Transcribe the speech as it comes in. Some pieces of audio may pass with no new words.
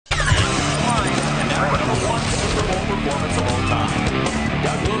performance of all time.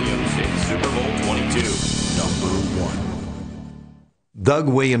 Doug Williams in Super Bowl 22. Number 1. Doug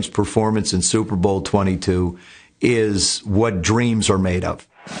Williams' performance in Super Bowl 22 is what dreams are made of.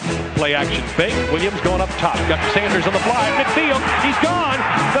 Play action fake. Williams going up top. Got Sanders on the fly. Midfield. He's gone.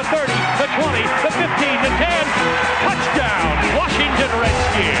 The 30, the 20, the 15, the 10. Touchdown, Washington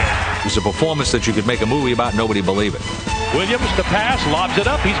Redskins. It was a performance that you could make a movie about. Nobody believe it. Williams to pass, lobs it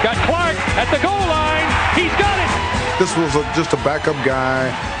up. He's got Clark at the goal line. He's got it. This was just a backup guy.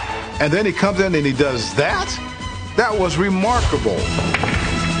 And then he comes in and he does that? That was remarkable.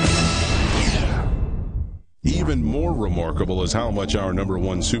 Even more remarkable is how much our number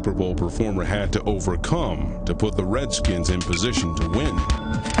 1 Super Bowl performer had to overcome to put the Redskins in position to win.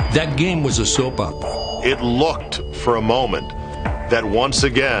 That game was a soap opera. It looked for a moment that once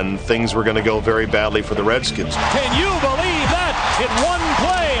again things were going to go very badly for the Redskins. Can you believe that? In one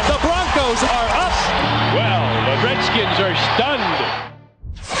play, the Broncos are up. Well, the Redskins are stunned.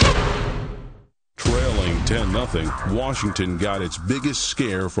 Trailing 10-0, Washington got its biggest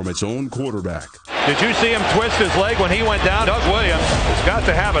scare from its own quarterback. Did you see him twist his leg when he went down? Doug Williams has got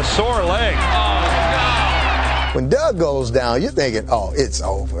to have a sore leg. When Doug goes down, you're thinking, oh, it's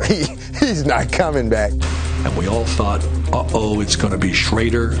over. He's not coming back. And we all thought, uh-oh, it's going to be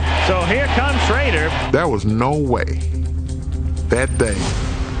Schrader. So here comes Schrader. There was no way that day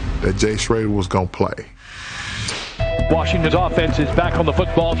that Jay Schrader was going to play. Washington's offense is back on the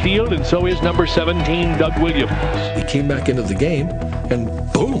football field, and so is number 17, Doug Williams. He came back into the game, and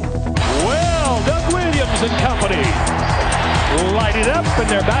boom. Well, Doug Williams and company light it up, and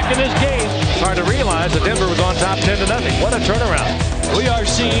they're back in this game. Hard to realize that Denver was on top 10-0. What a turnaround. We are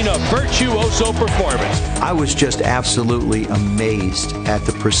seeing a virtuoso performance. I was just absolutely amazed at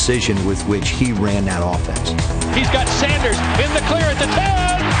the precision with which he ran that offense. He's got Sanders in the clear at the 10.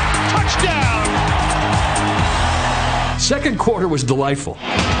 Touchdown. Second quarter was delightful.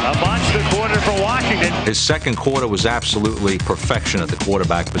 A monster quarter for Washington. His second quarter was absolutely perfection at the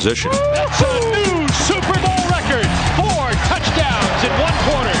quarterback position. It's a new Super Bowl record. 4 touchdowns in one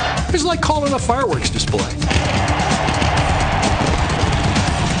quarter. It was like calling a fireworks display.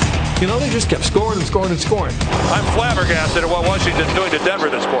 You know, they just kept scoring and scoring and scoring. I'm flabbergasted at what Washington's doing to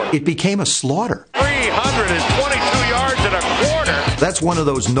Denver this quarter. It became a slaughter. 322 yards in a quarter. That's one of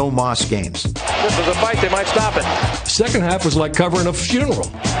those no-moss games. This is a fight, they might stop it. Second half was like covering a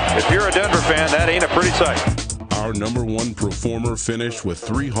funeral. If you're a Denver fan, that ain't a pretty sight. Our number 1 performer finished with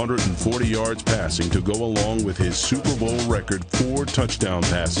 340 yards passing to go along with his Super Bowl record 4 touchdown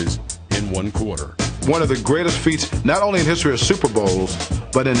passes in one quarter. One of the greatest feats, not only in history of Super Bowls,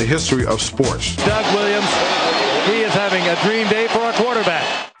 but in the history of sports. Doug Williams, he is having a dream day for a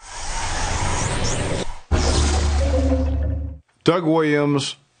quarterback. Doug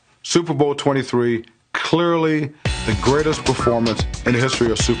Williams, Super Bowl 23, clearly the greatest performance in the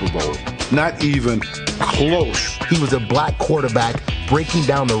history of Super Bowl. Not even close. He was a black quarterback breaking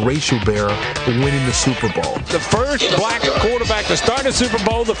down the racial barrier for winning the Super Bowl. The first black quarterback to start a Super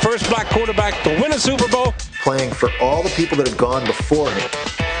Bowl, the first black quarterback to win a Super Bowl. Playing for all the people that have gone before him,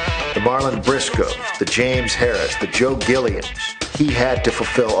 the Marlon Briscoes, the James Harris, the Joe Gilliams. He had to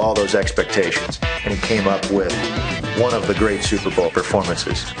fulfill all those expectations, and he came up with one of the great Super Bowl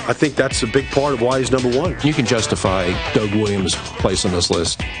performances. I think that's a big part of why he's number 1. You can justify Doug Williams' place on this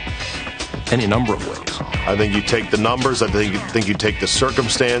list any number of ways. I think you take the numbers. I think you take the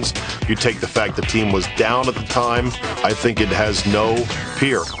circumstance. You take the fact the team was down at the time. I think it has no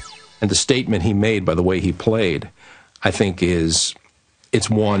peer. And the statement he made by the way he played, I think it's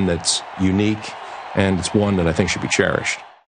one that's unique, and it's one that I think should be cherished.